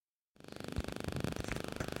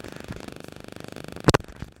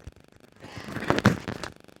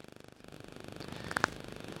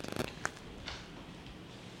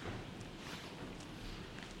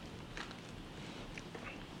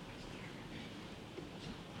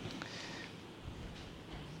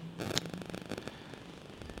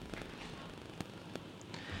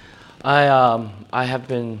I have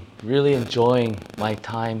been really enjoying my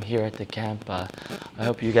time here at the camp. I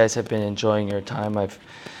hope you guys have been enjoying your time. I've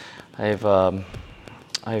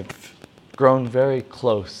grown very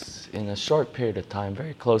close in a short period of time,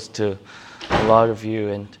 very close to a lot of you,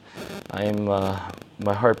 and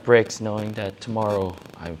my heart breaks knowing that tomorrow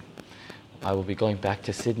I will be going back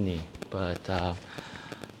to Sydney. But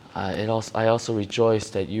I also rejoice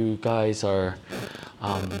that you guys are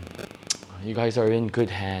in good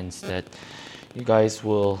hands, that you guys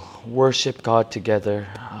will worship God together,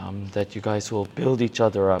 that you guys will build each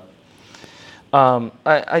other up.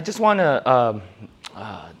 I just want to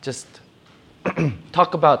just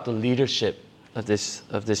talk about the leadership of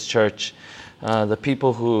this church, the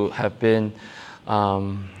people who have been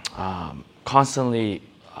constantly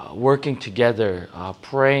working together,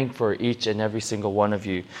 praying for each and every single one of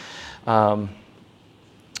you.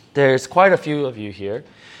 There's quite a few of you here.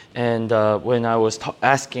 And when I was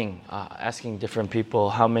asking different people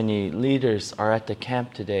how many leaders are at the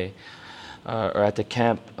camp today,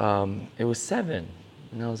 it was 7.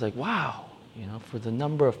 And I was like, wow, for the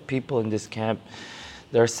number of people in this camp,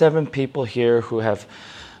 there are 7 people here who have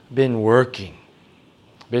been working.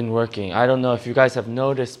 I don't know if you guys have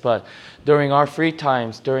noticed, but during our free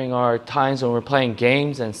times, during our times when we're playing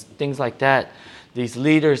games and things like that, these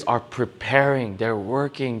leaders are preparing, they're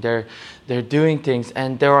working, they're doing things.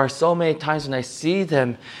 And there are so many times when I see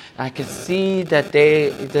them, I can see that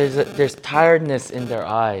there's tiredness in their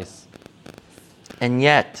eyes. And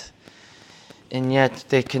yet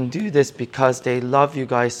they can do this because they love you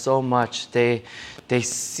guys so much. They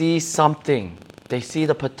see something. They see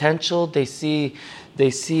the potential. They see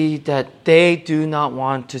that they do not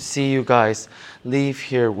want to see you guys leave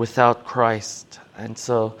here without Christ. And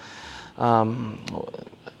so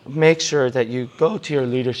make sure that you go to your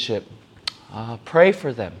leadership. Pray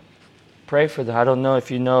for them. I don't know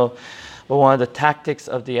if you know, but one of the tactics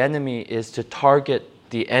of the enemy is to target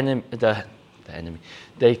the enemy.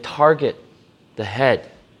 They target the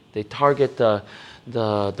head. They target the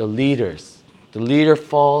leaders. The leader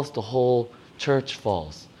falls, the whole church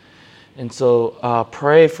falls. And so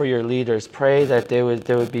pray for your leaders. Pray that they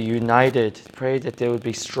would be united. Pray that they would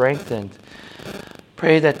be strengthened.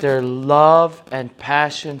 Pray that their love and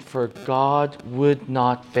passion for God would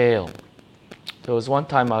not fail. There was one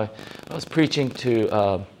time I was preaching to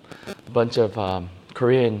a bunch of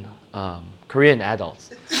Korean adults.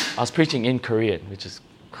 I was preaching in Korean, which is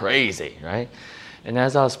crazy, right? And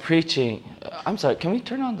as I was preaching, I'm sorry, can we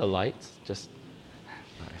turn on the lights?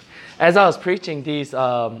 As I was preaching these,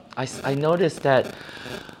 I noticed that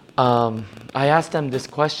I asked them this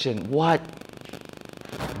question: What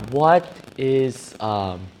is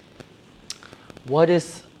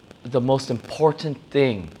the most important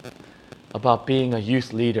thing about being a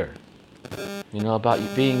youth leader? About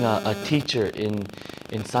being a teacher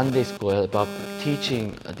in Sunday school, about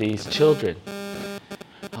teaching these children.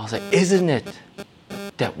 I was like, isn't it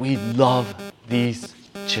that we love these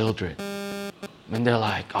children? And they're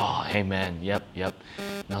like, oh, amen, yep. And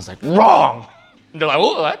I was like, wrong. And they're like,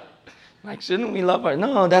 what? Like, shouldn't we love our?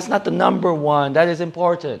 No, that's not the number one. That is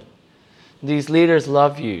important. These leaders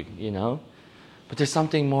love you, But there's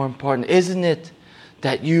something more important. Isn't it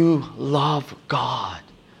that you love God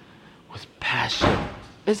with passion?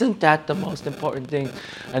 Isn't that the most important thing?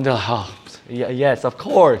 And they're like, oh, yes, of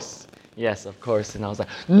course. Yes, of course. And I was like,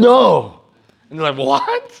 no. And they're like,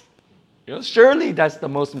 what? Surely that's the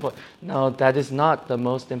most important. No, that is not the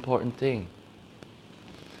most important thing.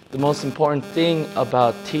 The most important thing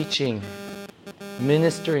about teaching,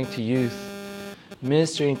 ministering to youth,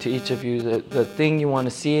 ministering to each of you, the thing you want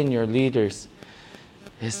to see in your leaders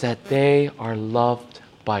is that they are loved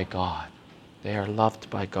by God. They are loved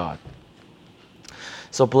by God.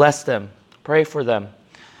 So bless them, pray for them,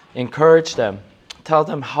 encourage them, tell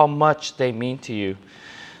them how much they mean to you.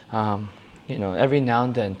 Every now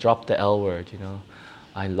and then drop the L word,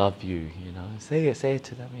 I love you, say it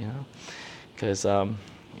to them, because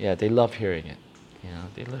they love hearing it,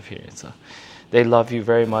 they love hearing it. So they love you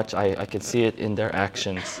very much. I can see it in their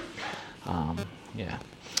actions.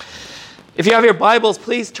 If you have your Bibles,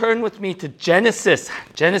 please turn with me to Genesis.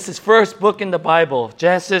 Genesis, first book in the Bible.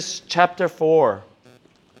 Genesis chapter 4.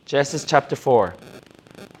 Genesis chapter 4.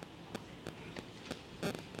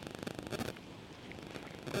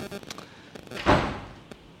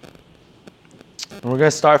 And we're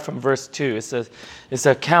going to start from verse 2. It's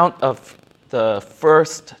an account of the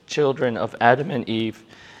first children of Adam and Eve,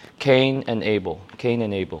 Cain and Abel.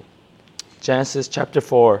 Genesis chapter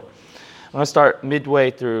 4. I'm going to start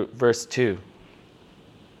midway through verse 2.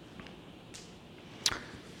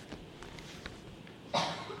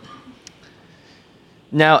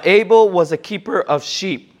 Now Abel was a keeper of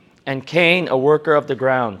sheep, and Cain a worker of the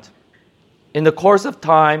ground. In the course of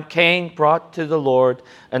time, Cain brought to the Lord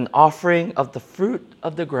an offering of the fruit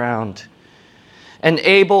of the ground. And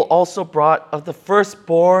Abel also brought of the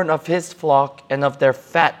firstborn of his flock and of their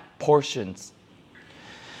fat portions.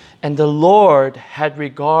 And the Lord had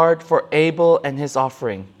regard for Abel and his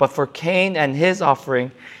offering, but for Cain and his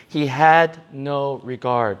offering he had no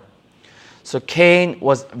regard. So Cain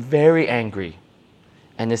was very angry,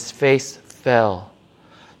 and his face fell.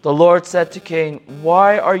 The Lord said to Cain,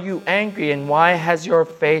 "Why are you angry, and why has your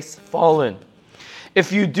face fallen?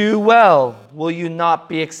 If you do well, will you not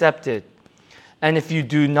be accepted? And if you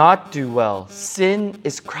do not do well, sin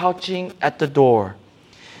is crouching at the door.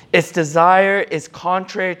 Its desire is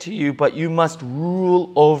contrary to you, but you must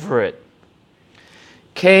rule over it."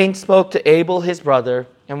 Cain spoke to Abel his brother,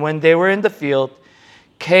 and when they were in the field,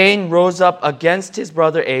 Cain rose up against his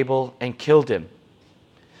brother Abel and killed him.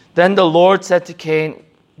 Then the Lord said to Cain,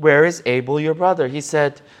 "Where is Abel your brother?" He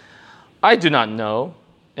said, "I do not know.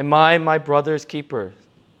 Am I my brother's keeper?"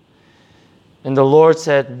 And the Lord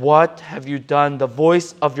said, "What have you done? The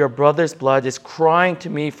voice of your brother's blood is crying to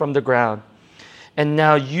me from the ground. And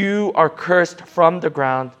now you are cursed from the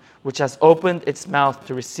ground, which has opened its mouth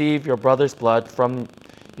to receive your brother's blood from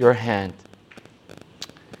your hand.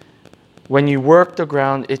 When you work the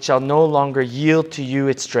ground, it shall no longer yield to you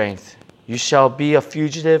its strength. You shall be a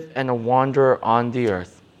fugitive and a wanderer on the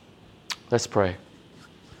earth." Let's pray.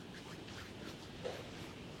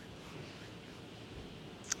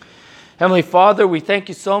 Heavenly Father, we thank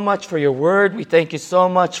you so much for your word. We thank you so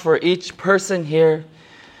much for each person here.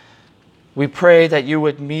 We pray that you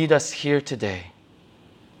would meet us here today.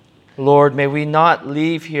 Lord, may we not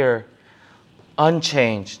leave here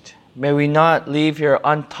unchanged. May we not leave here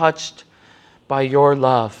untouched by your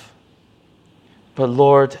love. But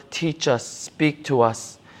Lord, teach us, speak to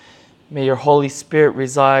us. May your Holy Spirit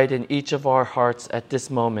reside in each of our hearts at this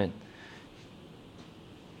moment.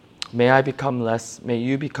 May I become less, may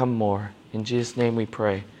you become more. In Jesus' name we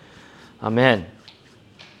pray. Amen.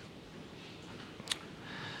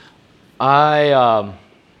 I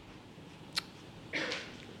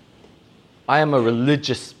am a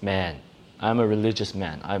religious man. I've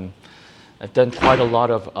done quite a lot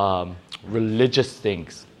of religious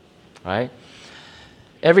things, right?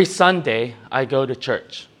 Every Sunday I go to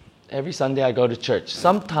church.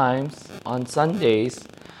 Sometimes on Sundays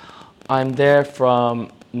I'm there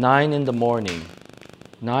from 9 in the morning,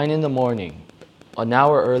 an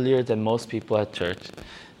hour earlier than most people at church.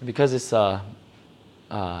 Because it's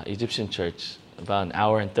Egyptian church, about an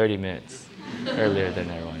hour and 30 minutes earlier than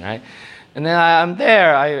everyone, right? And then I'm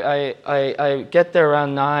there. I get there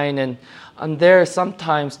around 9, and I'm there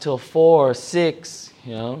sometimes till 4 or 6.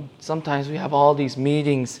 You know, sometimes we have all these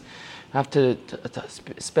meetings. I have to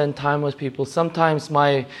spend time with people. Sometimes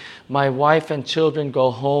my wife and children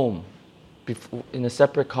go home in a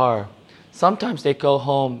separate car. Sometimes they go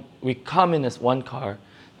home. We come in this one car.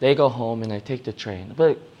 They go home, and I take the train.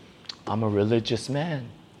 But I'm a religious man.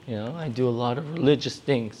 You know, I do a lot of religious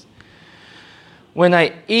things. When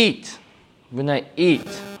I eat,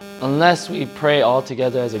 unless we pray all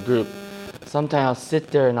together as a group, sometimes I'll sit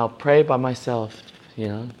there and I'll pray by myself. You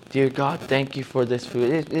know, dear God, thank you for this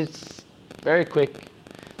food. It's very quick.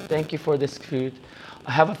 Thank you for this food.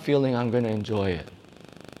 I have a feeling I'm going to enjoy it.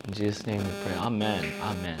 In Jesus' name we pray. Amen.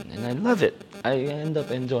 Amen. And I love it. I end up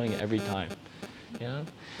enjoying it every time. You know?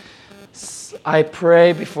 I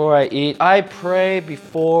pray before I eat. I pray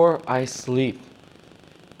before I sleep.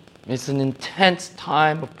 It's an intense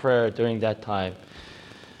time of prayer during that time.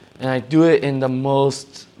 And I do it in the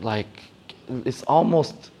most, it's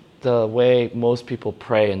almost the way most people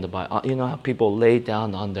pray in the Bible. You know how people lay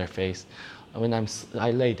down on their face?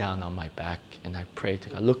 I lay down on my back and I pray to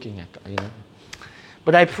God, looking at God, you know.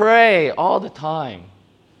 But I pray all the time,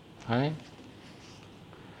 right?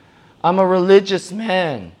 I'm a religious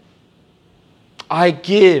man. I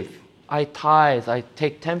give, I tithe, I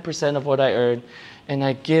take 10% of what I earn and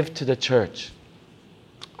I give to the church.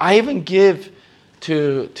 I even give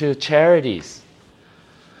to charities.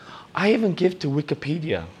 I even give to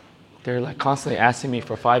Wikipedia. They're constantly asking me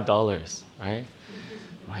for $5, right?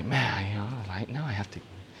 I'm like, man, now I have to.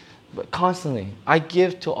 But constantly, I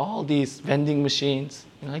give to all these vending machines.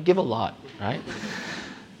 I give a lot, right?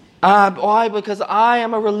 Why? Because I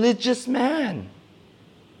am a religious man.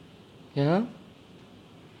 You know?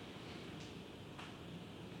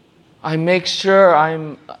 I make sure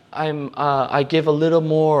I give a little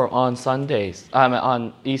more on Sundays,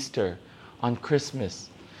 on Easter, on Christmas.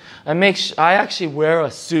 I actually wear a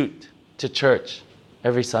suit to church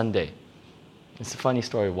every Sunday. It's a funny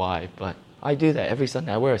story why, but I do that every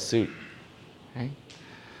Sunday. I wear a suit. Right?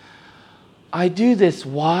 I do this.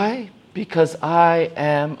 Why? Because I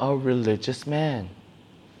am a religious man.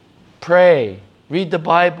 Pray. Read the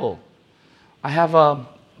Bible. I have a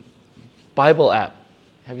Bible app.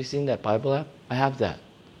 Have you seen that Bible app? I have that.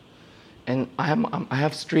 And I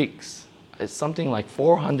have streaks. It's something like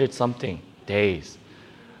 400 something days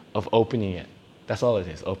of opening it. That's all it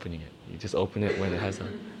is, opening it. You just open it when it has a,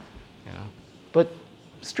 you know. But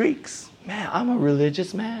streaks. Man, I'm a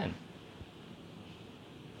religious man.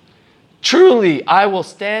 Truly, I will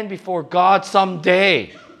stand before God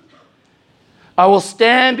someday. I will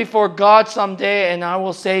stand before God someday and I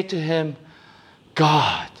will say to Him,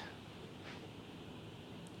 God,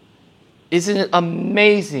 isn't it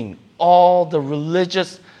amazing all the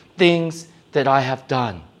religious things that I have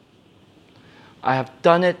done? I have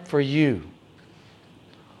done it for you.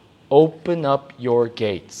 Open up your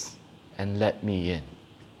gates and let me in.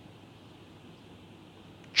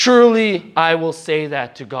 Truly, I will say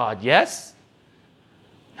that to God. Yes?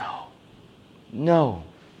 No. No.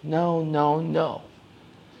 No, no, no.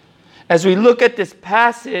 As we look at this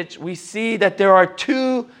passage, we see that there are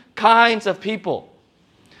two kinds of people.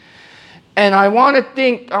 And I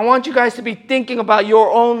want you guys to be thinking about your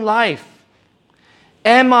own life.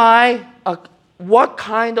 What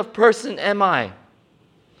kind of person am I?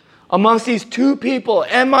 Amongst these two people,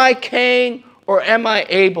 am I Cain or am I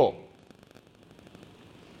Abel?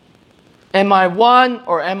 Am I one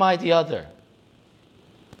or am I the other?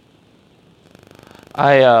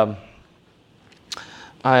 I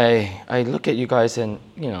look at you guys and,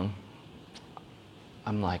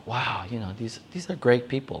 I'm like, wow, these are great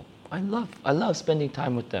people. I love spending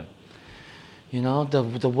time with them.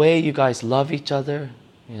 The way you guys love each other.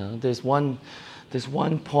 There's one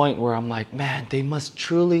point where I'm like, man, they must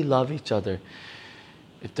truly love each other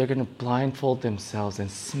if they're going to blindfold themselves and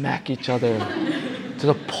smack each other to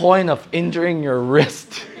the point of injuring your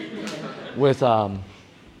wrist with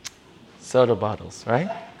soda bottles, right?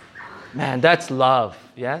 Man, that's love,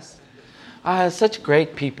 yes? Such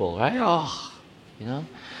great people, right?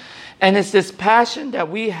 And it's this passion that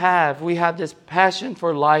we have. We have this passion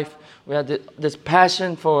for life. We have this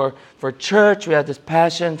passion for church. We have this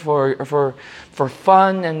passion for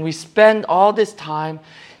fun. And we spend all this time.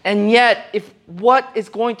 And yet, what is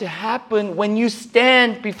going to happen when you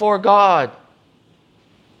stand before God?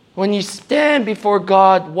 When you stand before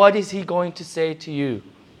God, what is He going to say to you?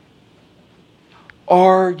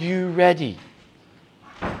 Are you ready?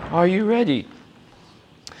 Are you ready?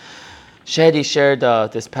 Shadi shared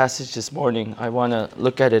this passage this morning. I want to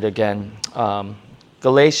look at it again.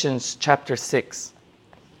 Galatians chapter 6.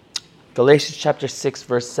 Galatians chapter 6,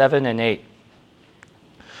 verse 7 and 8.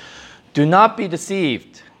 Do not be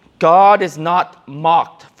deceived. God is not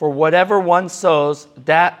mocked. For whatever one sows,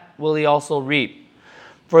 that will he also reap.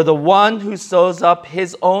 For the one who sows up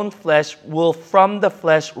his own flesh will from the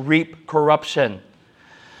flesh reap corruption.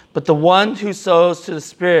 But the one who sows to the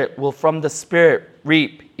Spirit will from the Spirit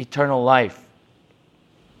reap eternal life.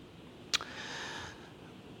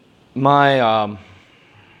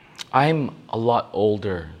 I'm a lot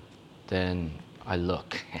older than I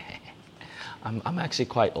look. I'm actually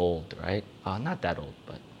quite old, right? Not that old,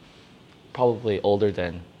 but probably older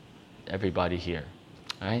than everybody here,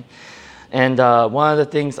 right? And one of the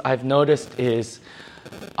things I've noticed is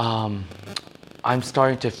I'm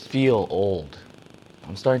starting to feel old.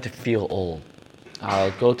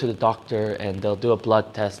 I'll go to the doctor and they'll do a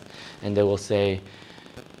blood test and they will say,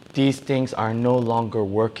 these things are no longer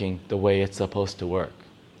working the way it's supposed to work.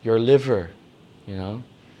 Your liver,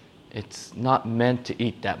 it's not meant to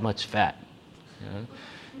eat that much fat.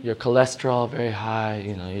 Your cholesterol very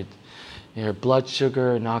high, your blood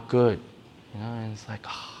sugar not good. And it's like,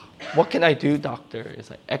 what can I do, doctor? It's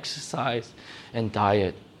like exercise and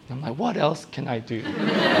diet. I'm like, what else can I do?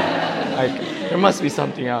 There must be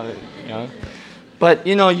something out there, But,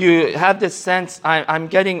 you have this sense, I'm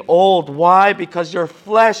getting old. Why? Because your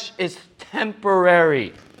flesh is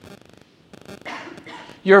temporary.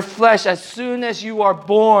 Your flesh, as soon as you are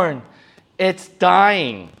born, it's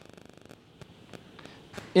dying.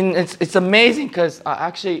 And it's amazing because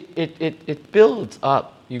actually it builds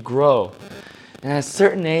up. You grow. And at a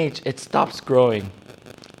certain age, it stops growing.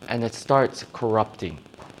 And it starts corrupting.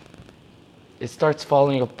 It starts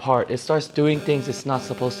falling apart. It starts doing things it's not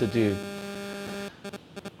supposed to do.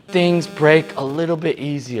 Things break a little bit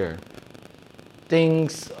easier.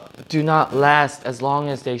 Things do not last as long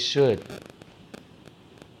as they should.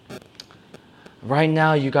 Right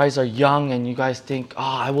now, you guys are young and you guys think,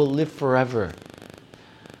 I will live forever.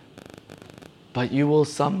 But you will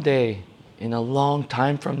someday, in a long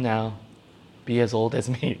time from now, be as old as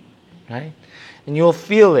me. right? And you'll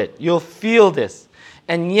feel it. You'll feel this.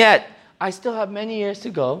 And yet, I still have many years to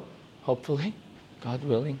go, hopefully, God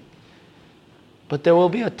willing. But there will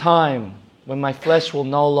be a time when my flesh will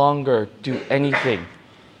no longer do anything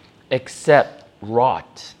except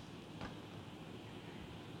rot.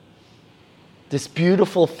 This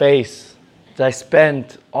beautiful face that I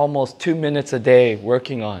spend almost 2 minutes a day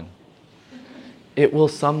working on, it will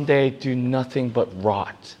someday do nothing but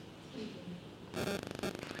rot.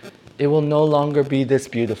 It will no longer be this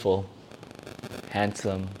beautiful,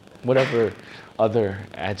 handsome, whatever other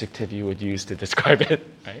adjective you would use to describe it,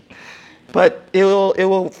 right? But it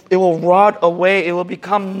will rot away. It will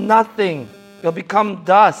become nothing. It will become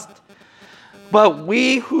dust. But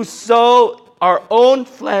we who sow our own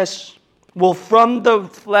flesh will from the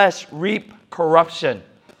flesh reap corruption.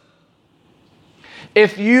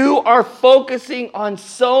 If you are focusing on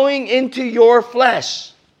sowing into your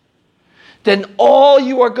flesh, then all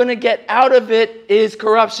you are going to get out of it is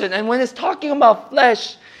corruption. And when it's talking about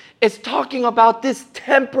flesh, it's talking about this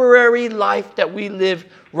temporary life that we live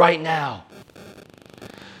right now.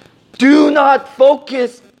 Do not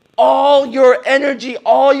focus all your energy,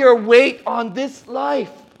 all your weight on this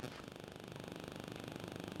life.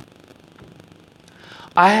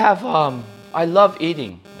 I love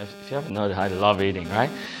eating. If you haven't noticed, I love eating, right?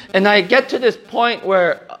 And I get to this point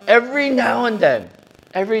where every now and then,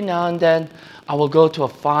 I will go to a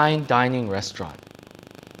fine dining restaurant.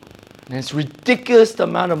 And it's ridiculous the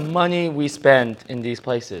amount of money we spend in these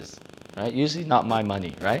places, right? Usually not my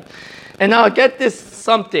money, right? And I'll get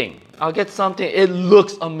something. It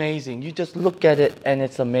looks amazing. You just look at it and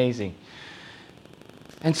it's amazing.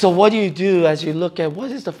 And so what do you do as you look at,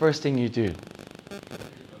 what is the first thing you do?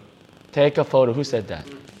 Take a photo. Who said that?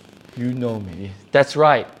 You know me. That's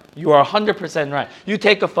right. You are 100% right. You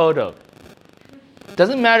take a photo.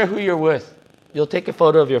 Doesn't matter who you're with. You'll take a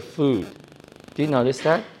photo of your food. Do you notice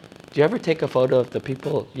that? Do you ever take a photo of the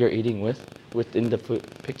people you're eating with? Within the food,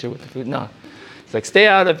 picture with the food? No. It's like, stay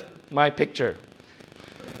out of my picture.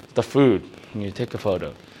 The food. And you take a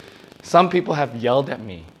photo. Some people have yelled at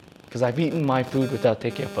me because I've eaten my food without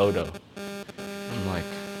taking a photo. I'm like,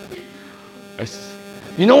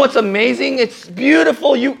 you know what's amazing? It's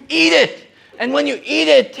beautiful. You eat it. And when you eat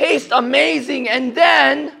it, it tastes amazing. And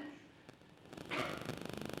then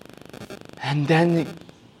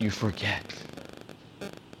you forget.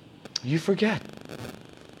 You forget.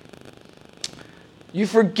 You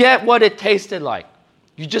forget what it tasted like.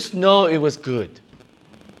 You just know it was good.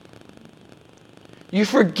 You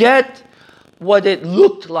forget what it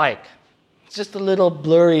looked like. It's just a little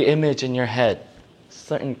blurry image in your head.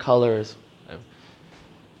 Certain colors.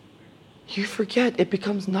 You forget, it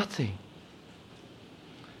becomes nothing.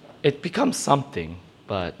 It becomes something,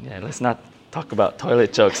 but yeah, let's not talk about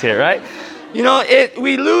toilet jokes here, right? You know,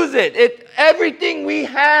 we lose it. Everything we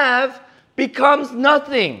have becomes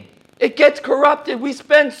nothing. It gets corrupted. We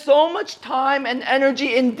spend so much time and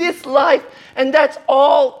energy in this life, and that's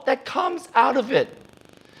all that comes out of it.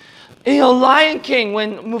 You know, Lion King,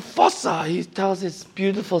 when Mufasa, he tells his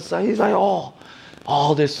beautiful son, he's like,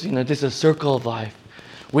 all this, this is a circle of life.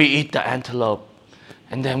 We eat the antelope,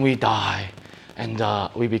 and then we die, and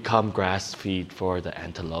we become grass feed for the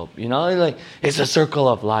antelope. Like it's a circle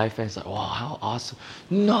of life, and it's like, wow, how awesome.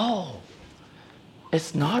 No,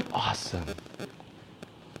 it's not awesome.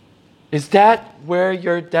 Is that where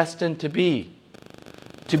you're destined to be?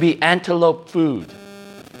 To be antelope food.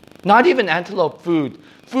 Not even antelope food.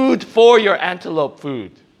 Food for your antelope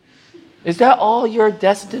food. Is that all you're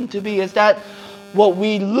destined to be? Is that what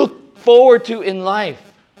we look forward to in life?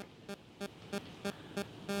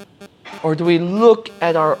 Or do we look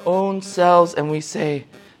at our own selves and we say,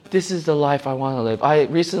 this is the life I want to live? I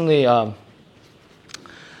recently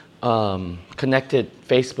connected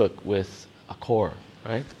Facebook with Accor,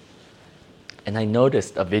 right? And I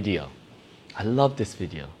noticed a video. I love this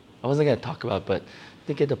video. I wasn't going to talk about it, but I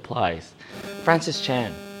think it applies. Francis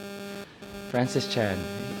Chan, he's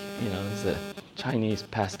a Chinese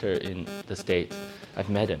pastor in the States.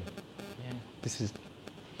 I've met him. Yeah. This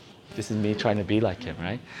is me trying to be like him,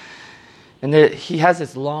 right? And he has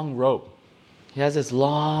this long rope. He has this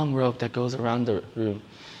long rope that goes around the room.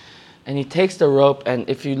 And he takes the rope, and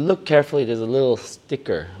if you look carefully, there's a little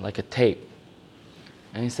sticker, like a tape.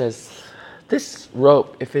 And he says, this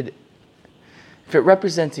rope, if it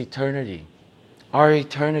represents eternity, our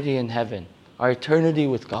eternity in heaven, our eternity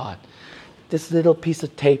with God, this little piece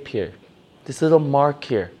of tape here, this little mark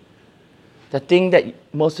here, that thing that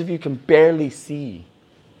most of you can barely see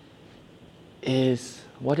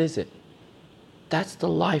what is it? That's the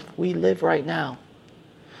life we live right now.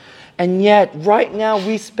 And yet, right now,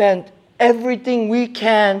 we spend everything we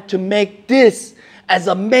can to make this as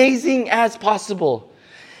amazing as possible.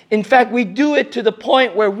 In fact, we do it to the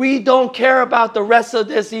point where we don't care about the rest of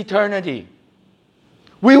this eternity.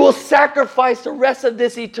 We will sacrifice the rest of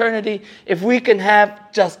this eternity if we can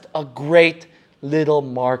have just a great little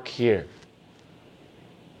mark here.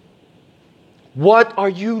 What are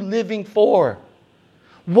you living for?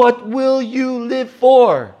 What will you live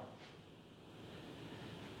for?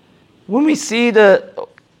 When we see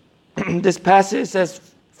this passage, it says,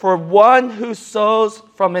 "For one who sows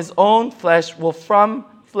from his own flesh will from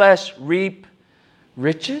flesh reap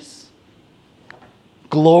riches?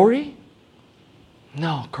 Glory?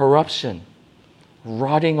 No, corruption,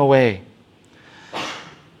 rotting away.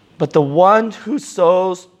 But the one who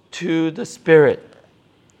sows to the Spirit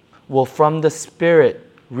will from the Spirit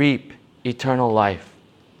reap eternal life."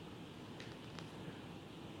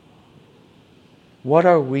 What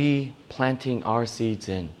are we planting our seeds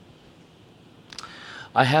in?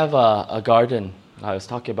 I have a garden. I was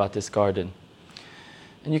talking about this garden.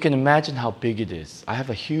 And you can imagine how big it is. I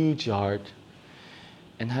have a huge yard.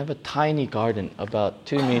 And I have a tiny garden, about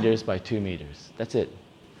 2 meters by 2 meters. That's it.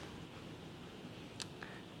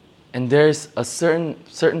 And there's a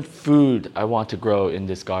certain food I want to grow in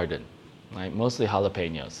this garden, right? Mostly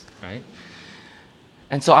jalapenos, right?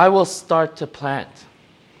 And so I will start to plant.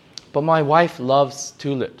 But my wife loves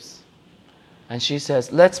tulips. And she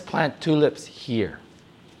says, "Let's plant tulips here."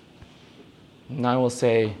 And I will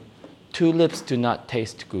say, "Tulips do not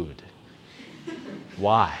taste good."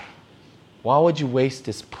 Why? Why would you waste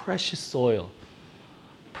this precious soil,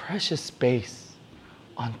 precious space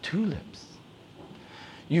on tulips?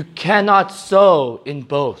 You cannot sow in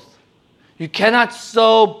both. You cannot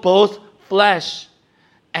sow both flesh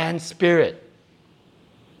and spirit.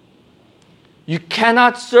 You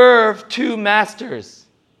cannot serve two masters.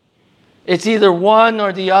 It's either one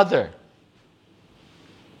or the other.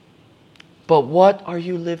 But what are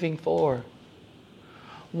you living for?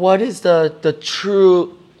 What is the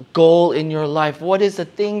true goal in your life? What is the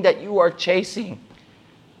thing that you are chasing?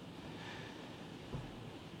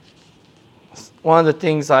 One of the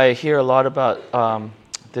things I hear a lot about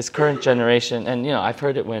this current generation, and I've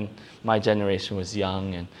heard it when my generation was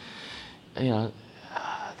young, and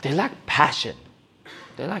they lack passion.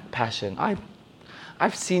 They lack passion.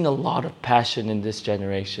 I've seen a lot of passion in this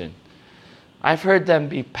generation. I've heard them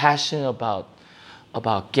be passionate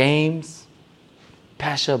about games,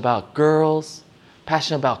 passionate about girls,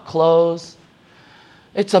 passionate about clothes.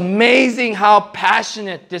 It's amazing how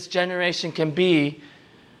passionate this generation can be.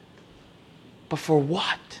 But for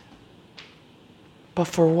what? But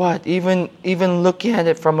for what? Even looking at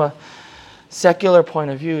it from a secular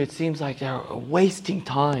point of view, it seems like they're wasting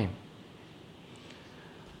time.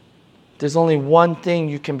 There's only one thing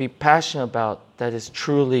you can be passionate about that is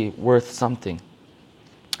truly worth something.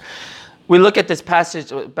 We look at this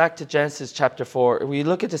passage, back to Genesis chapter 4. We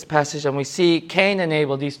look at this passage and we see Cain and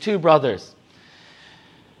Abel, these two brothers.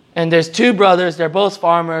 And there's two brothers, they're both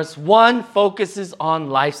farmers. One focuses on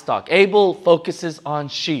livestock. Abel focuses on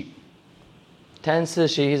sheep. Tends to the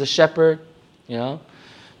sheep, he's a shepherd,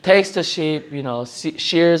 takes the sheep,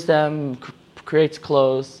 shears them, creates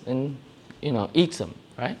clothes, and, eats them,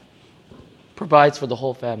 right? Provides for the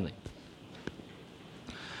whole family.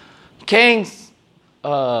 Cain's,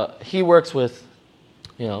 he works with,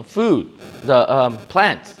 food, the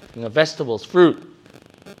plants, vegetables, fruit,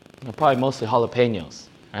 probably mostly jalapenos,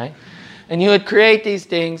 right? And he would create these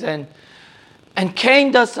things, and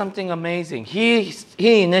Cain does something amazing. He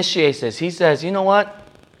initiates this. He says, "You know what?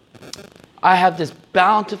 I have this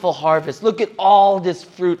bountiful harvest. Look at all this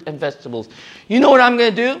fruit and vegetables. You know what I'm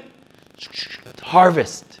going to do?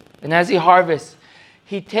 Harvest." And as he harvests,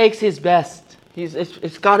 he takes his best.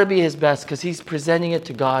 It's got to be his best because he's presenting it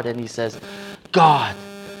to God, and he says, "God,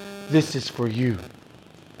 this is for you."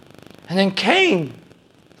 And then Cain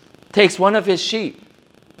takes one of his sheep,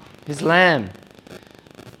 his lamb,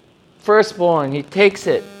 firstborn. He takes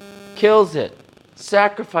it, kills it,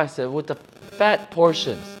 sacrifices it with the fat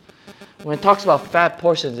portions. When it talks about fat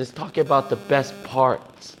portions, it's talking about the best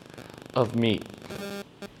parts of meat.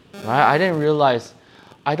 Right? I didn't realize.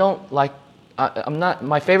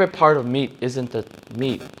 My favorite part of meat isn't the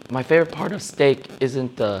meat. My favorite part of steak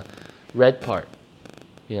isn't the red part,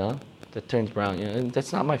 that turns brown.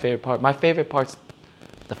 That's not my favorite part. My favorite part's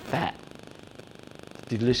the fat.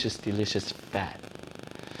 Delicious, delicious fat.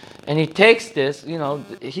 And he takes this,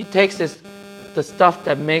 the stuff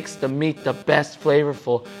that makes the meat the best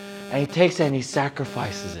flavorful, and he takes it and he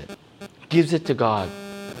sacrifices it, gives it to God.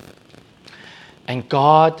 And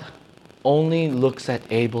God only looks at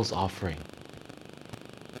Abel's offering.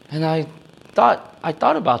 And I I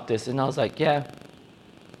thought about this, and I was like, yeah,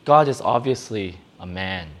 God is obviously a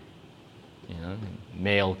man,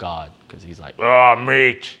 male God, because he's like, oh,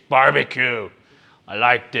 meat, barbecue, I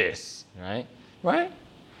like this, right? Right?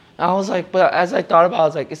 And I was like, but as I thought about it, I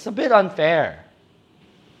was like, it's a bit unfair.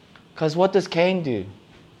 Because what does Cain do?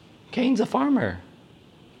 Cain's a farmer.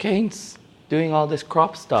 Cain's doing all this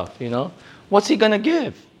crop stuff, What's he going to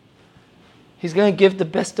give? He's going to give the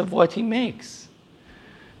best of what he makes.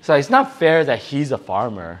 So it's not fair that he's a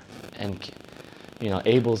farmer and,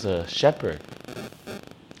 Abel's a shepherd.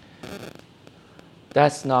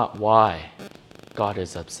 That's not why God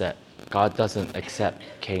is upset. God doesn't accept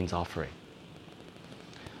Cain's offering.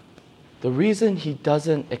 The reason he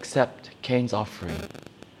doesn't accept Cain's offering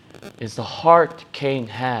is the heart Cain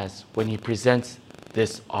has when he presents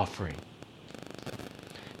this offering.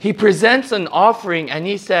 He presents an offering and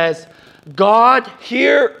he says, God,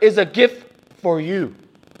 here is a gift for you.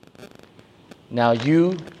 Now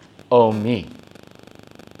you owe me.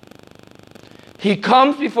 He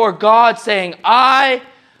comes before God saying, I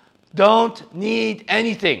don't need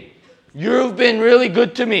anything. You've been really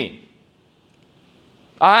good to me.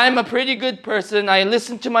 I'm a pretty good person. I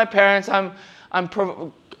listen to my parents. I'm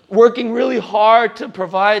working really hard to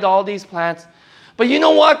provide all these plants. But you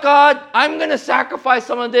know what, God? I'm going to sacrifice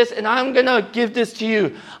some of this and I'm going to give this to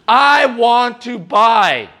you. I want to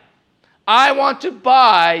buy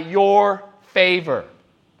your favor.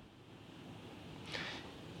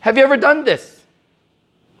 Have you ever done this?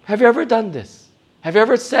 Have you ever done this? Have you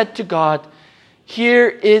ever said to God, here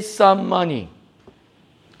is some money.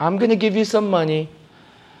 I'm going to give you some money.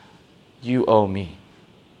 You owe me.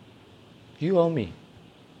 You owe me.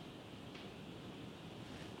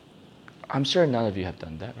 I'm sure none of you have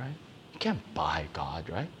done that, right? You can't buy God,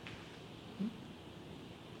 right?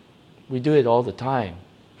 We do it all the time.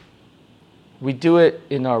 We do it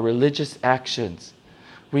in our religious actions.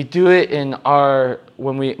 We do it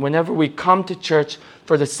whenever we come to church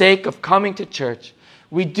for the sake of coming to church.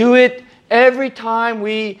 We do it every time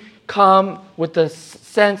we come with the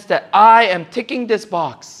sense that I am ticking this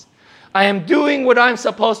box. I am doing what I'm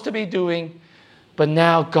supposed to be doing, but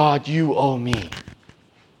now, God, you owe me.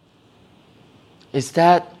 Is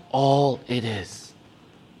that all it is?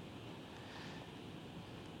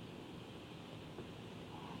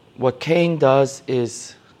 What Cain does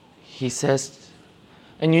is he says,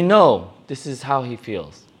 and this is how he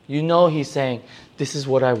feels. He's saying, this is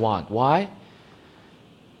what I want. Why?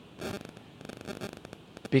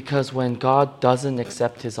 Because when God doesn't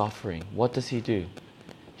accept his offering, what does he do?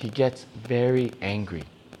 He gets very angry.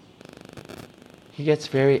 He gets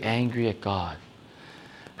very angry at God.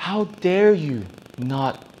 How dare you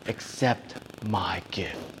not accept my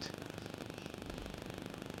gift?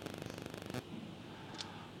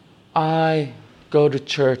 I go to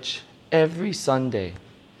church every Sunday.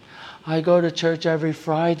 I go to church every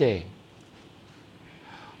Friday.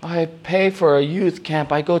 I pay for a youth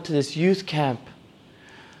camp. I go to this youth camp.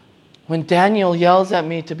 When Daniel yells at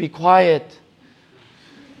me to be quiet,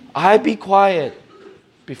 I be quiet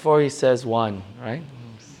before he says one, right?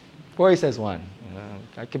 Before he says one.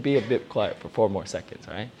 I could be a bit quiet for 4 more seconds,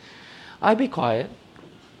 right? I be quiet.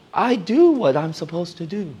 I do what I'm supposed to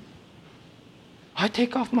do. I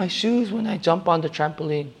take off my shoes when I jump on the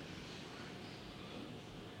trampoline.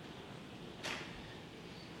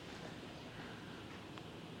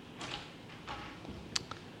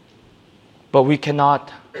 But we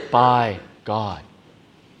cannot buy God.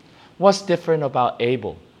 What's different about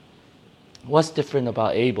Abel? What's different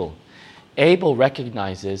about Abel? Abel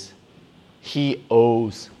recognizes he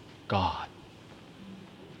owes God.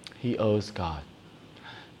 He owes God.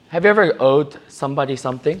 Have you ever owed somebody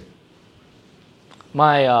something?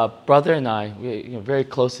 My brother and I, we're very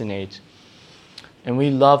close in age, and we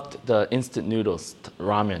loved the instant noodles,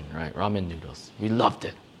 ramen, right? Ramen noodles. We loved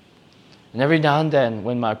it. And every now and then,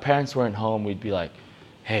 when my parents weren't home, we'd be like,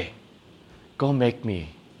 hey, go make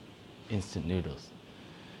me instant noodles.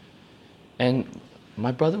 And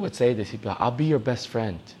my brother would say this, he'd be like, I'll be your best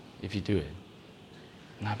friend if you do it.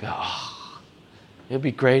 And I'd be like, it'd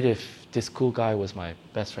be great if this cool guy was my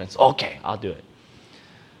best friend. So, okay, I'll do it.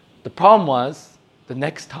 The problem was, the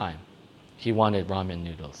next time he wanted ramen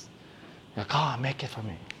noodles. Like, make it for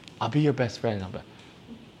me. I'll be your best friend. I'm like,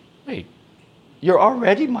 wait, you're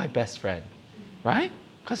already my best friend, right?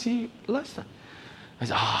 Because he loves them. I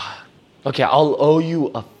said, okay, I'll owe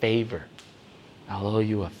you a favor. I'll owe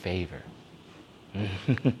you a favor.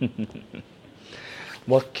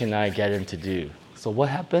 What can I get him to do? So what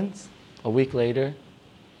happens? A week later,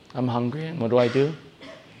 I'm hungry, and what do?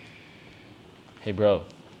 Hey bro,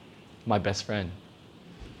 my best friend,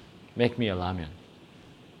 make me a ramen.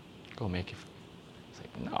 Go make it. It's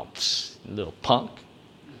like, no, little punk.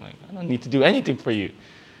 Like, I don't need to do anything for you.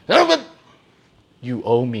 No, but you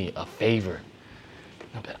owe me a favor.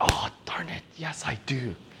 I'm like, oh, darn it. Yes, I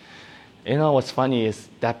do. You know what's funny is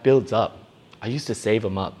that builds up. I used to save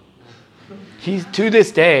him up. To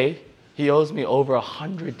this day, he owes me over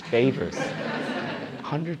 100 favors.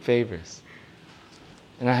 100 favors.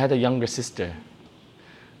 And I had a younger sister.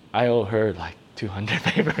 I owe her like 200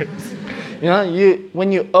 favors. You know,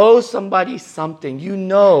 when you owe somebody something, you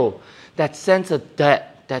know that sense of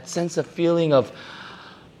debt, that sense of feeling of,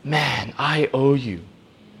 man, I owe you.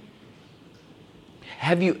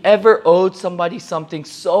 Have you ever owed somebody something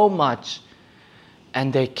so much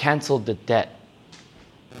and they canceled the debt?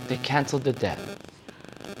 They canceled the debt.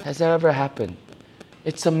 Has that ever happened?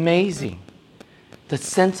 It's amazing. The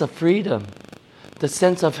sense of freedom. The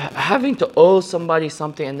sense of having to owe somebody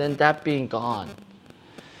something and then that being gone.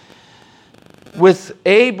 With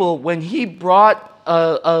Abel, when he brought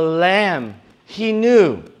a lamb, he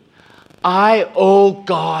knew, I owe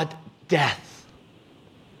God death.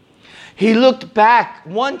 He looked back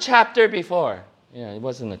one chapter before. Yeah, it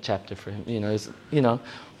wasn't a chapter for him.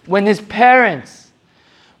 When his parents,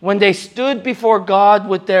 when they stood before God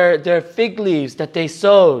with their fig leaves that they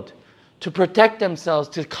sowed to protect themselves,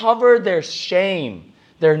 to cover their shame,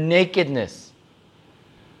 their nakedness.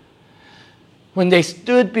 When they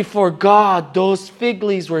stood before God, those fig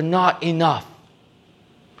leaves were not enough.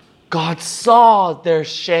 God saw their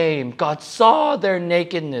shame. God saw their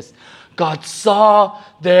nakedness. God saw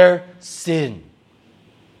their sin.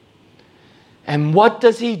 And what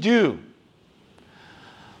does he do?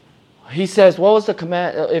 He says, what was the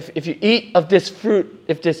command? If you eat of this fruit,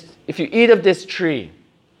 if you eat of this tree,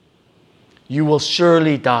 you will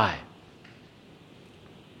surely die.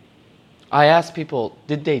 I asked people,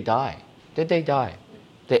 did they die? Did they die?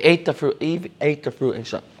 They ate the fruit. Eve ate the fruit and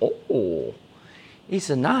she said, oh, it's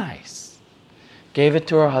nice. Gave it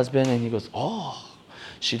to her husband and he goes, oh,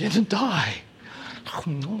 she didn't die. Oh,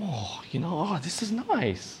 no, this is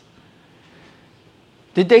nice.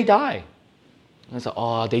 Did they die? And I said,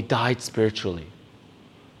 oh, they died spiritually.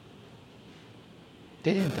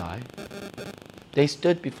 They didn't die. They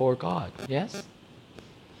stood before God, yes?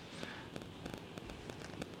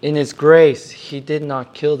 In His grace, He did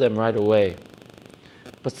not kill them right away.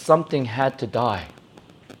 But something had to die.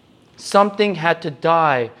 Something had to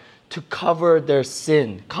die to cover their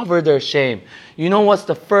sin, cover their shame. You know what's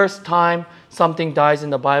the first time something dies in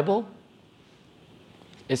the Bible?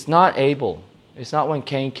 It's not Abel. It's not when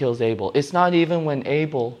Cain kills Abel. It's not even when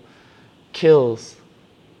Abel kills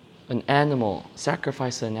an animal,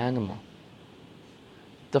 sacrifices an animal.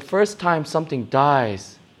 The first time something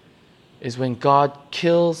dies is when God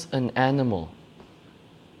kills an animal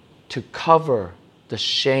to cover the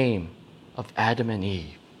shame of Adam and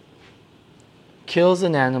Eve. Kills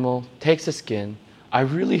an animal, takes the skin. I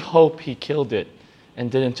really hope he killed it and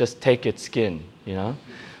didn't just take its skin,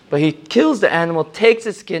 But he kills the animal, takes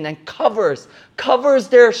its skin, and covers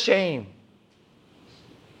their shame.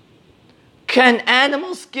 Can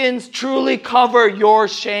animal skins truly cover your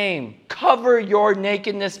shame? Cover your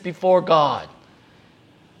nakedness before God?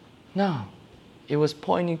 No. It was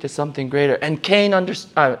pointing to something greater. And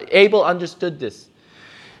Abel understood this.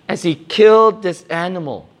 As he killed this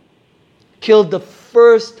animal, killed the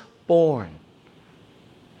firstborn,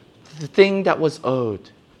 the thing that was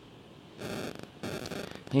owed.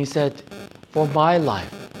 He said, for my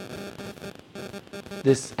life,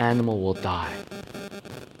 this animal will die.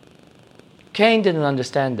 Cain didn't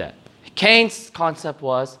understand that. Cain's concept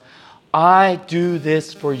was, I do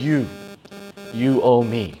this for you. You owe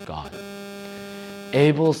me, God.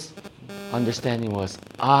 Abel's understanding was,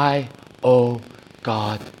 I owe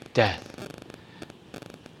God death.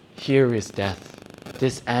 Here is death.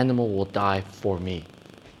 This animal will die for me.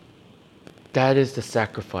 That is the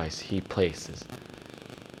sacrifice he places.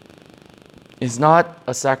 It's not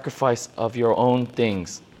a sacrifice of your own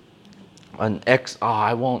things.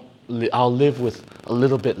 I'll live with a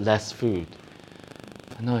little bit less food.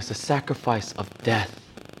 No, it's a sacrifice of death,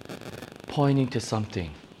 pointing to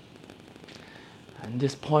something. And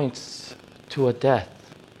this points to a death.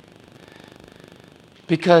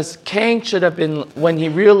 Because Cain should have been, when he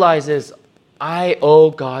realizes, I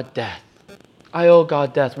owe God death. I owe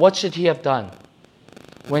God death. What should he have done?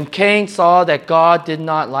 When Cain saw that God did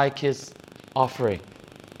not like his offering,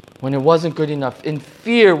 when it wasn't good enough, in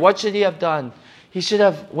fear, what should he have done? He should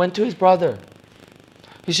have went to his brother.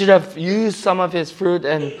 He should have used some of his fruit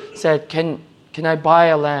and said, can I buy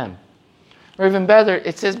a lamb? Or even better,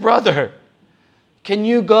 it's his brother. Can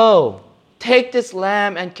you go? Take this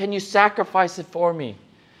lamb and can you sacrifice it for me?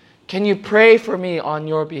 Can you pray for me on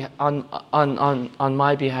your on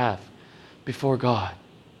my behalf before God?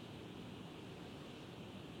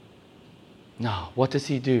 No. What does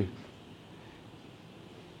he do?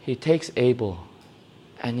 He takes Abel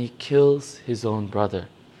and he kills his own brother.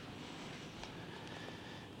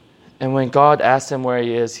 And when God asks him where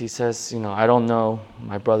he is, he says, I don't know.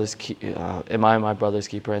 Am I my brother's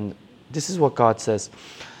keeper? And this is what God says.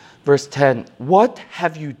 Verse 10, what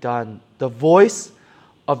have you done? The voice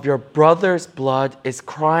of your brother's blood is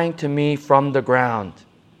crying to me from the ground.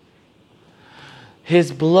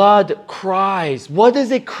 His blood cries. What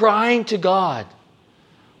is it crying to God?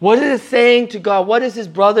 What is it saying to God? What is his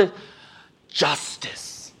brother?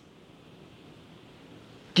 Justice.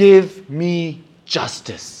 Give me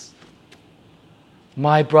justice.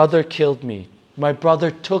 My brother killed me. My brother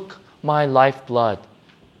took my lifeblood.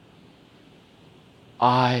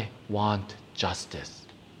 I want justice.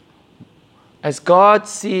 As God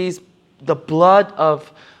sees the blood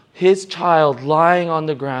of his child lying on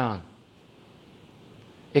the ground,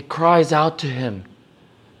 it cries out to him,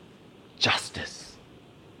 justice.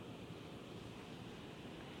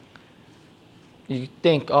 You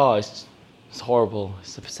think, it's horrible.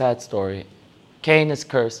 It's a sad story. Cain is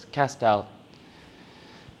cursed, cast out.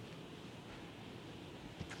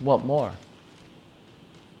 What more?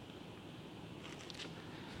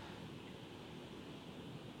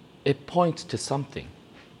 It points to something.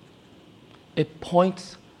 It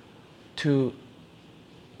points to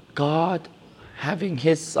God having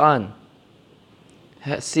his son,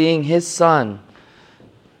 seeing his son's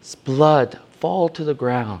blood fall to the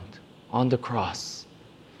ground on the cross,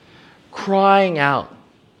 crying out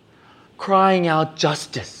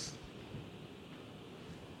justice.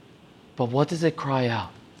 But what does it cry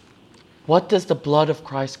out? What does the blood of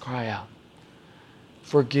Christ cry out?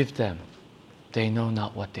 Forgive them. They know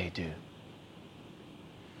not what they do.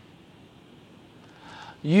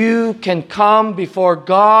 You can come before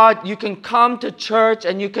God, you can come to church,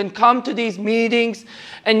 and you can come to these meetings,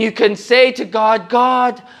 and you can say to God,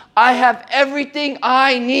 God, I have everything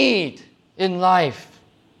I need in life.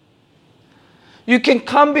 You can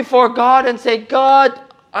come before God and say, God,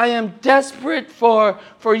 I am desperate for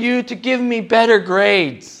you to give me better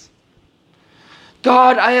grades.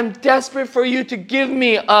 God, I am desperate for you to give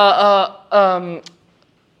me a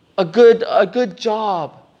good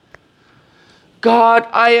job. God,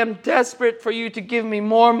 I am desperate for you to give me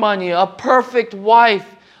more money, a perfect wife,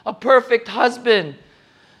 a perfect husband,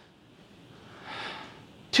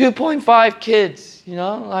 2.5 kids,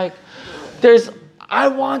 I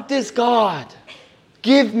want this, God.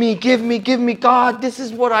 Give me, God, this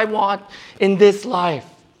is what I want in this life.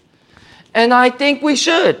 And I think we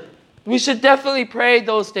should. We should definitely pray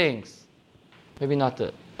those things. Maybe not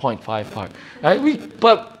the 0.5 part, right?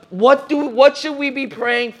 But what should we be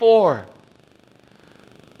praying for?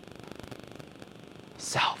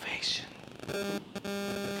 Salvation.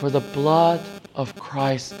 For the blood of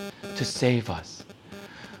Christ to save us.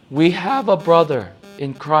 We have a brother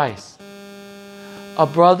in Christ. A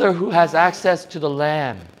brother who has access to the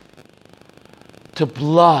Lamb, to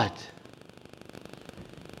blood.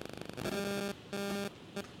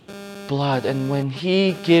 Blood. And when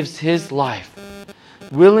he gives his life,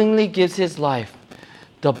 willingly gives his life,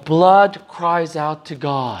 the blood cries out to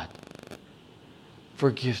God,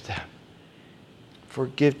 forgive them.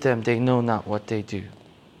 Forgive them, they know not what they do.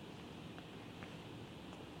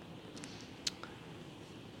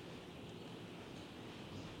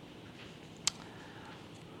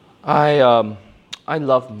 I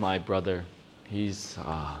love my brother. He was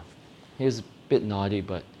a bit naughty,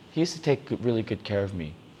 but he used to take really good care of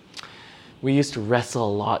me. We used to wrestle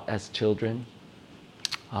a lot as children.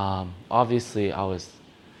 Obviously, I was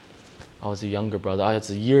a younger brother. I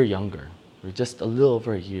was a year younger. We were just a little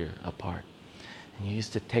over a year apart. And he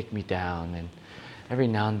used to take me down, and every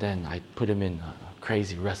now and then I'd put him in a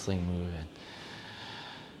crazy wrestling move.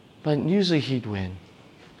 But usually he'd win.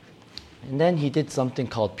 And then he did something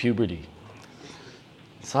called puberty.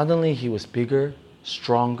 Suddenly he was bigger,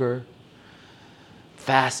 stronger,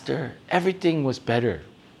 faster. Everything was better.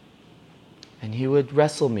 And he would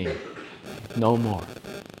wrestle me no more.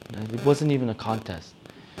 It wasn't even a contest.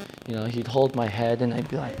 He'd hold my head and I'd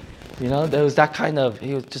be like, there was that kind of,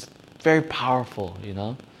 he was just very powerful,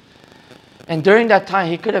 And during that time,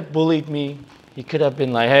 he could have bullied me. He could have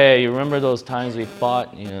been like, hey, you remember those times we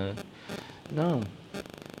fought? No.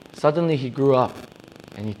 Suddenly he grew up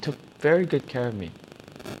and he took very good care of me.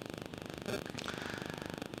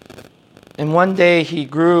 And one day he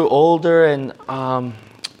grew older and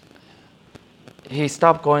he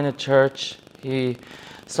stopped going to church. He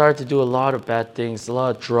started to do a lot of bad things, a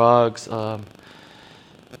lot of drugs. And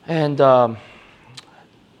And,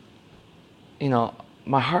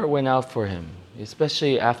 my heart went out for him,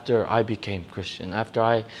 especially after I became Christian, after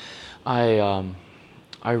I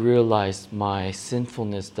realized my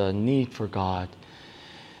sinfulness, the need for God,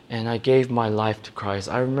 and I gave my life to Christ.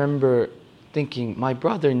 I remember thinking, my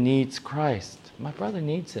brother needs Christ. My brother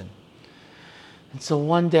needs him. And so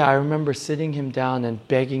one day I remember sitting him down and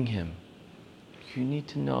begging him, you need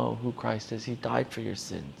to know who Christ is. He died for your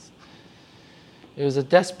sins. It was a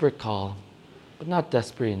desperate call, but not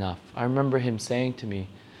desperate enough. I remember him saying to me,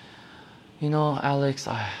 Alex,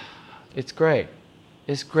 it's great.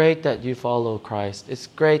 It's great that you follow Christ. It's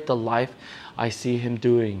great the life I see him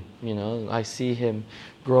doing. I see him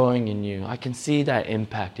growing in you. I can see that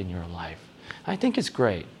impact in your life. I think it's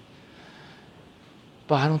great.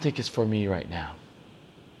 But I don't think it's for me right now.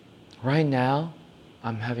 Right now,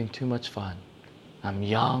 I'm having too much fun. I'm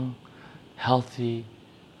young, healthy.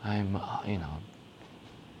 I'm,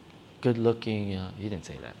 good looking. He didn't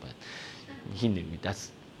say that, but he knew. And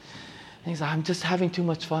he's like, I'm just having too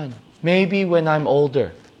much fun. Maybe when I'm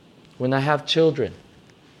older, when I have children,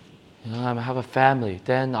 I have a family,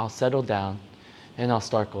 then I'll settle down and I'll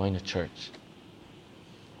start going to church.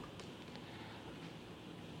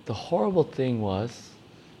 The horrible thing was,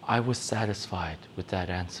 I was satisfied with that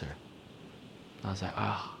answer. I was like,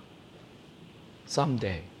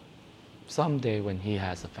 someday when he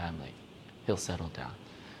has a family, he'll settle down.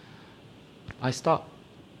 I stopped.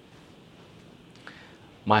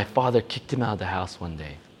 My father kicked him out of the house one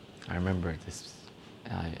day. I remember this.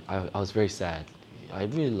 I was very sad. I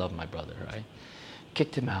really loved my brother, right?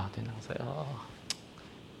 Kicked him out, and I was like, oh.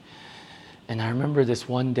 And I remember this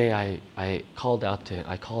one day I called him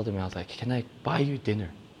out. I was like, can I buy you dinner?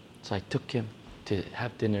 So I took him to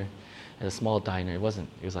have dinner at a small diner. It was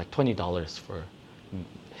like $20 for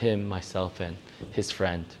him, myself, and his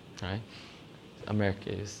friend, right?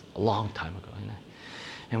 America is a long time ago.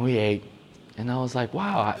 And we ate. And I was like,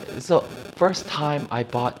 wow, it's the first time I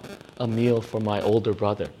bought a meal for my older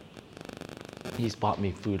brother. He's bought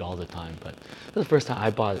me food all the time, but it was the first time I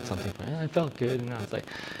bought something for him. And I felt good, and I was like,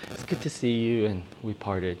 it's good to see you, and we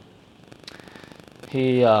parted.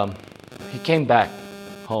 He came back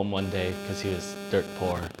home one day because he was dirt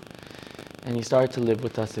poor, and he started to live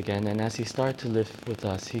with us again. And as he started to live with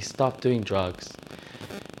us, he stopped doing drugs.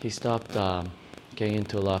 He stopped getting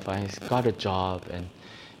into a lot of fights. He got a job, and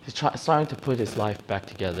he's starting to put his life back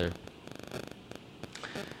together.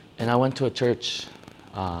 And I went to a church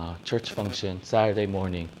function Saturday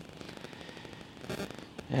morning,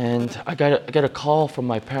 and I got a call from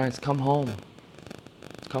my parents. Come home.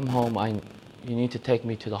 You need to take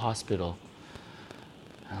me to the hospital.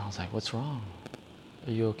 And I was like, what's wrong?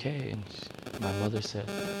 Are you okay? And my mother said,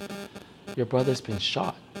 your brother's been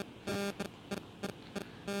shot.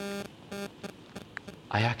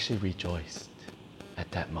 I actually rejoiced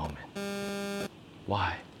at that moment.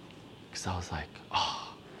 Why? Because I was like,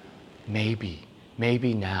 maybe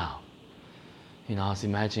now. I was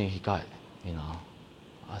imagining he got,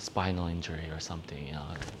 a spinal injury or something,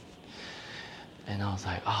 And I was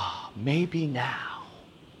like, maybe now.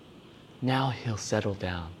 Now he'll settle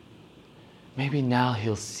down. Maybe now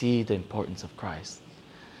he'll see the importance of Christ.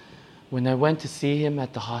 When I went to see him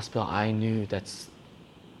at the hospital, I knew that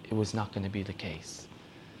it was not going to be the case.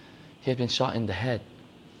 He had been shot in the head.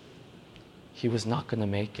 He was not going to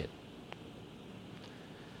make it.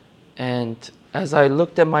 And as I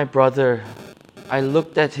looked at my brother, I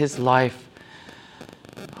looked at his life,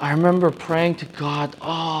 I remember praying to God,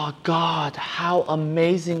 oh God, how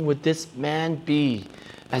amazing would this man be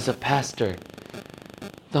as a pastor?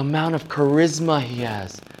 The amount of charisma he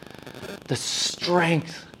has, the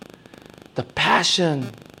strength, the passion,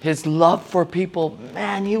 his love for people.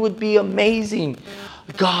 Man, he would be amazing.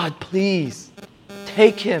 God, please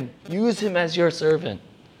take him, use him as your servant.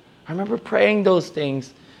 I remember praying those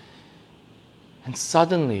things, and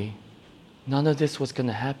suddenly, none of this was going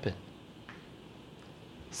to happen.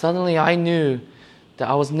 Suddenly, I knew that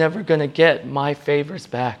I was never going to get my favors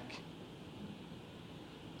back.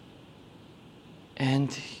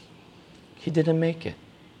 And he didn't make it.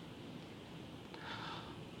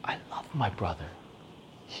 I love my brother.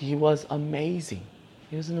 He was amazing.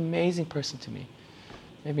 He was an amazing person to me.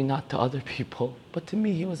 Maybe not to other people, but to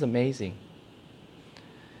me, he was amazing.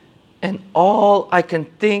 And all I can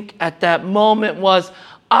think at that moment was,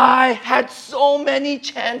 I had so many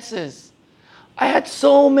chances. I had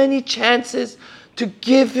so many chances to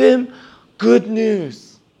give him good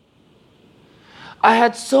news. I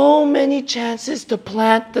had so many chances to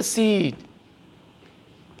plant the seed,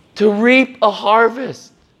 to reap a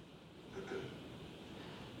harvest.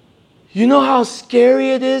 You know how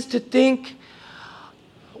scary it is to think,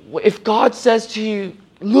 if God says to you,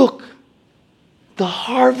 look, the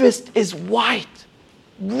harvest is white,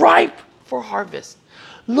 ripe for harvest.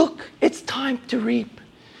 Look, it's time to reap.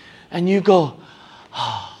 And you go,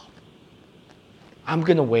 oh, I'm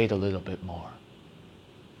going to wait a little bit more.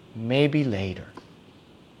 Maybe later.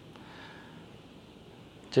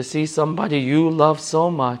 To see somebody you love so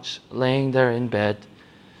much laying there in bed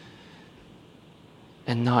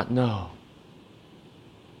and not know.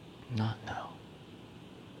 Not know.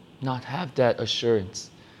 Not have that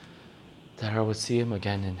assurance that I will see him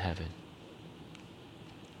again in heaven.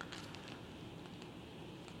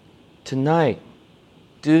 Tonight,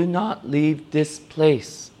 do not leave this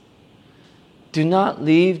place. Do not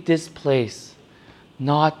leave this place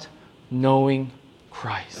not knowing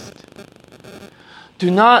Christ. Do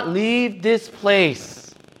not leave this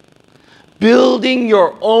place building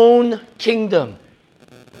your own kingdom.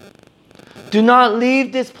 Do not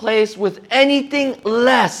leave this place with anything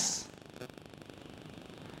less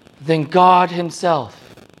than God Himself.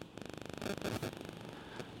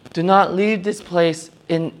 Do not leave this place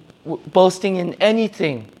boasting in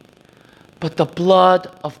anything but the blood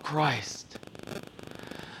of Christ.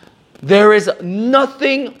 There is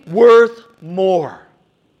nothing worth more.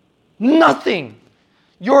 Nothing.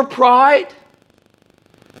 Your pride,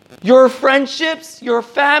 your friendships, your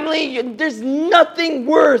family, there's nothing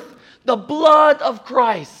worth the blood of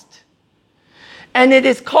Christ. And it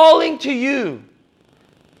is calling to you.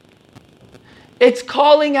 It's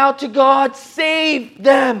calling out to God, save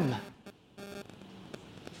them.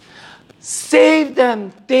 Save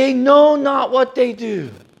them. They know not what they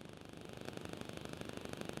do.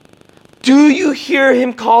 Do you hear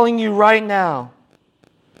Him calling you right now?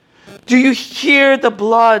 Do you hear the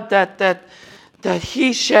blood that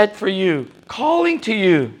He shed for you, calling to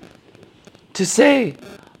you to say,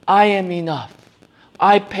 I am enough.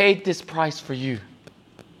 I paid this price for you.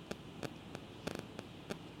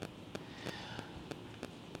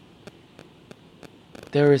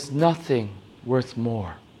 There is nothing worth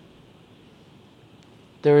more.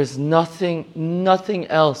 There is nothing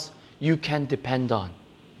else you can depend on.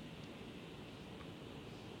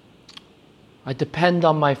 I depend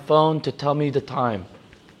on my phone to tell me the time.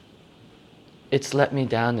 It's let me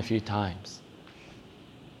down a few times.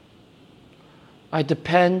 I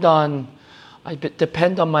depend on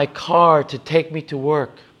my car to take me to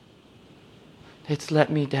work. It's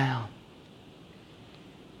let me down.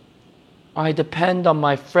 I depend on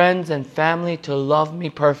my friends and family to love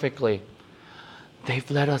me perfectly.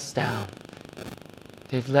 They've let us down.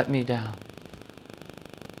 They've let me down.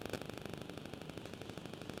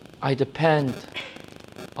 I depend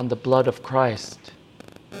on the blood of Christ.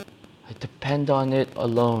 I depend on it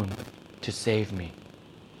alone to save me.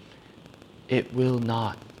 It will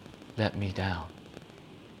not let me down.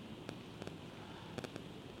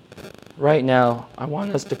 Right now, I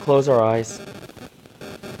want us to close our eyes.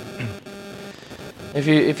 If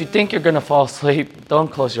you think you're going to fall asleep, don't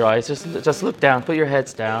close your eyes. Just look down. Put your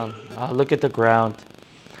heads down. Look at the ground.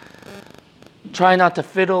 Try not to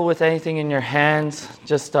fiddle with anything in your hands.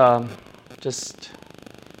 Just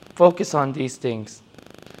focus on these things.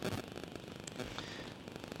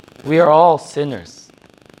 We are all sinners.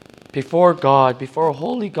 Before God, before a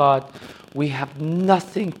holy God, we have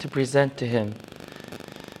nothing to present to Him.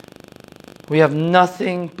 We have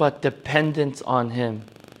nothing but dependence on Him.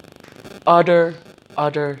 Utter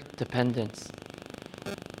dependence.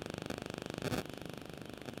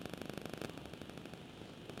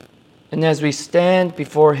 And as we stand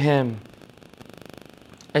before Him,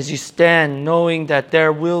 as you stand knowing that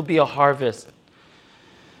there will be a harvest,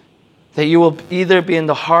 that you will either be in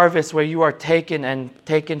the harvest where you are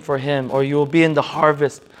taken for Him, or you will be in the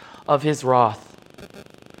harvest of His wrath.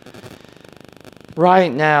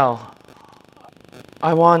 Right now,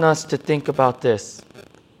 I want us to think about this.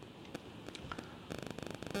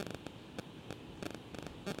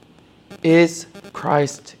 Is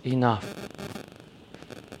Christ enough?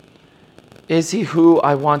 Is He who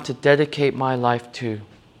I want to dedicate my life to?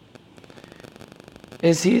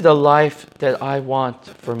 Is He the life that I want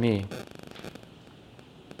for me?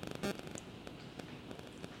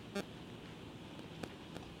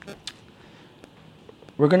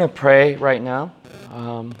 We're going to pray right now.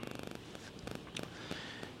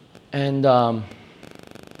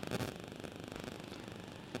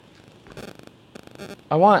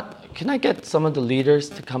 Can I get some of the leaders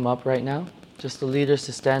to come up right now? Just the leaders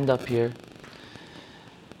to stand up here.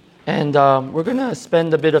 And we're going to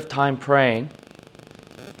spend a bit of time praying.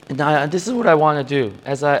 And this is what I want to do.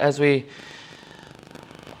 As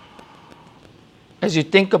you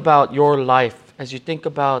think about your life, as you think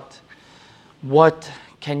about what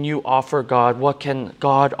can you offer God? What can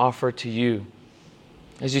God offer to you?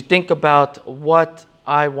 As you think about what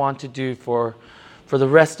I want to do for the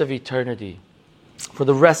rest of eternity, for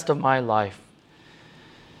the rest of my life.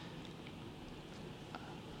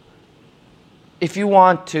 If you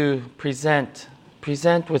want to present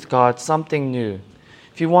with God something new,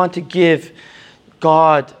 if you want to give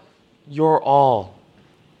God your all,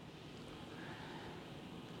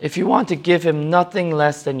 if you want to give Him nothing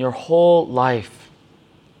less than your whole life,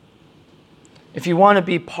 if you want to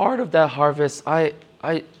be part of that harvest,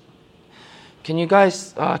 can you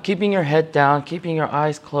guys, keeping your head down, keeping your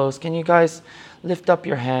eyes closed, can you guys lift up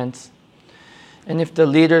your hands? And if the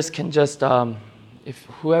leaders can just, if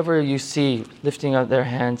whoever you see lifting up their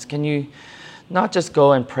hands, can you not just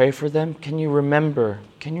go and pray for them? Can you remember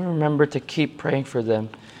to keep praying for them,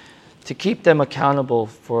 to keep them accountable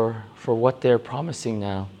for what they're promising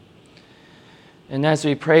now? And as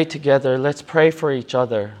we pray together, let's pray for each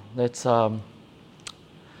other. Let's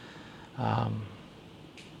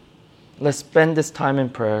spend this time in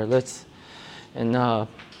prayer.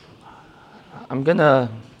 I'm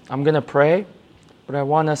gonna pray, but I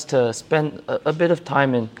want us to spend a bit of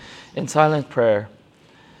time in silent prayer.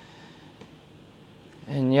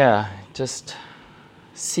 And just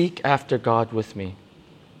seek after God with me.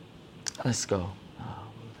 Let's go.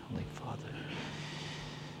 Holy Father,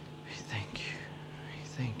 we thank you. We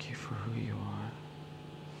thank you for who you are.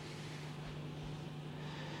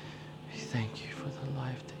 We thank you for the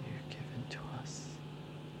life that you've given to us.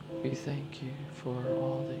 We thank you for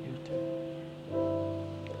all that you do.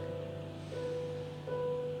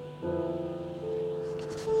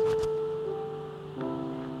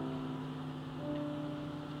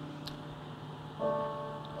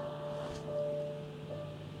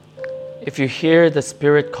 If you hear the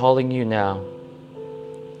Spirit calling you now,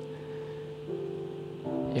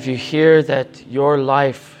 if you hear that your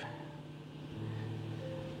life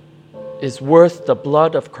is worth the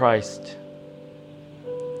blood of Christ,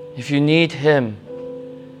 if you need Him,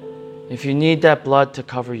 if you need that blood to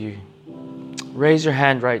cover you, raise your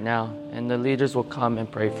hand right now and the leaders will come and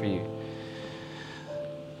pray for you.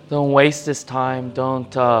 Don't waste this time.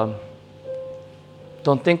 Don't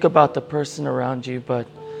think about the person around you, but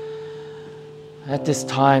at this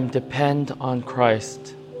time, depend on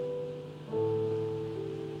Christ.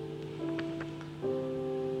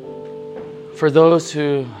 For those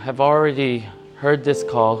who have already heard this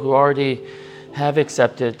call, who already have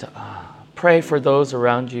accepted, pray for those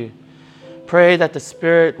around you. Pray that the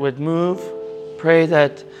Spirit would move. Pray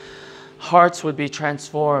that hearts would be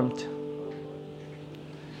transformed.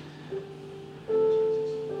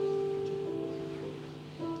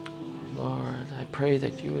 I pray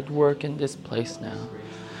that you would work in this place now.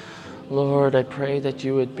 Lord, I pray that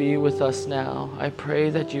you would be with us now. I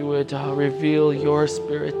pray that you would reveal your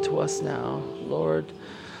Spirit to us now. Lord,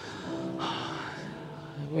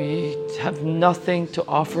 we have nothing to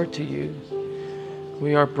offer to you.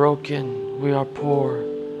 We are broken. We are poor.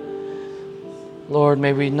 Lord,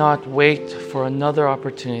 may we not wait for another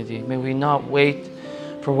opportunity. May we not wait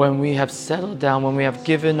for when we have settled down, when we have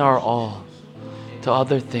given our all to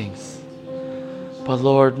other things. But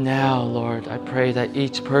Lord, now, Lord, I pray that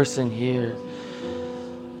each person here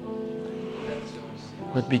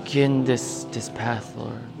would begin this path,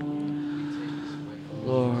 Lord.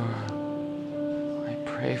 Lord, I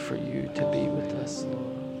pray for you to be with us, Lord.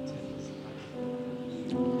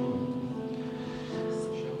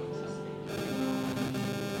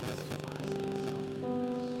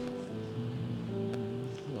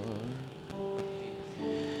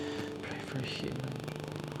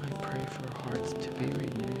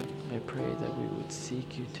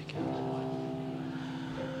 Seek you together.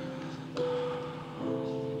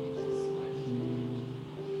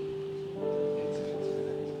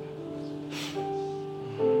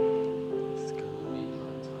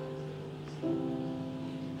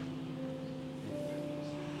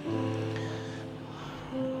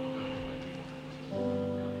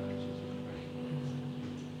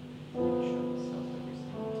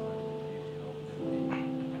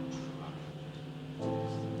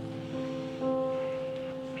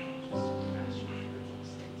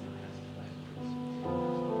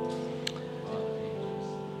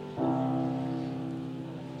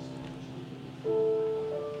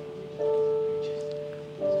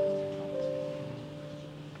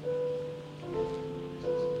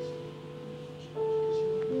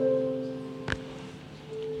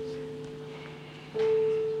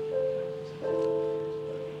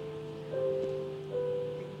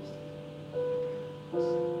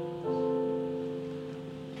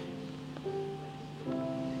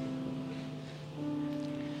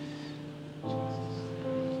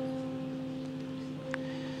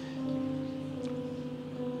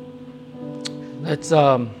 Let's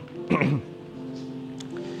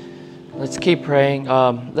let's keep praying.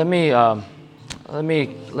 Let me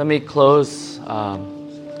close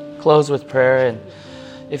with prayer. And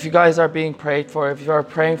if you guys are being prayed for, if you are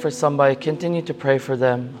praying for somebody, continue to pray for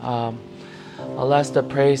them. I'll ask the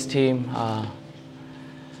praise team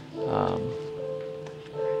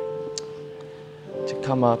to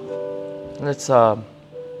come up. Let's. I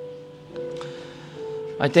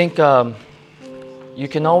think you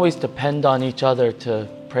can always depend on each other to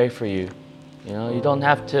pray for you. You know, you don't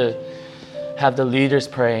have to have the leaders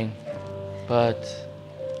praying, but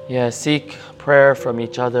seek prayer from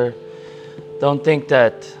each other. Don't think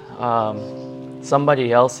that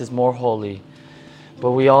somebody else is more holy,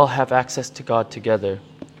 but we all have access to God together.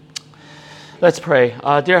 Let's pray.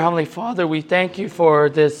 Dear Heavenly Father, we thank you for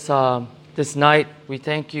this night. We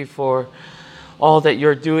thank you for all that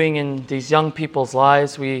you're doing in these young people's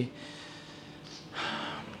lives. We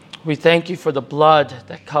thank you for the blood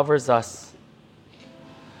that covers us.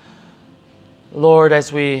 Lord,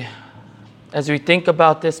 as we think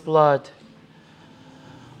about this blood,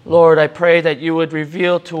 Lord, I pray that you would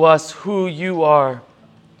reveal to us who you are.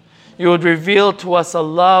 You would reveal to us a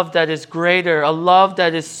love that is greater, a love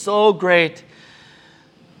that is so great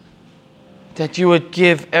that you would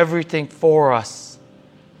give everything for us,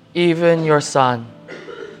 even your Son.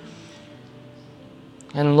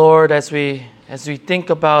 And Lord, as we think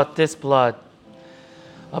about this blood,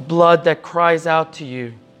 a blood that cries out to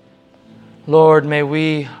you, Lord, may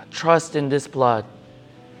we trust in this blood.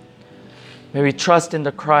 May we trust in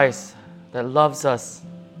the Christ that loves us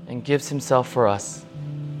and gives himself for us.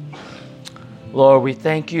 Lord, we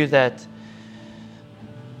thank you that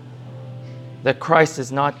Christ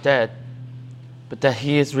is not dead, but that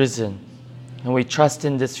he is risen. And we trust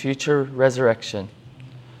in this future resurrection.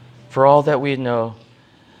 For all that we know,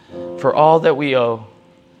 for all that we owe,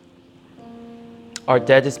 our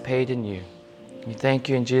debt is paid in you. We thank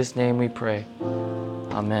you. In Jesus' name we pray.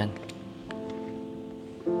 Amen.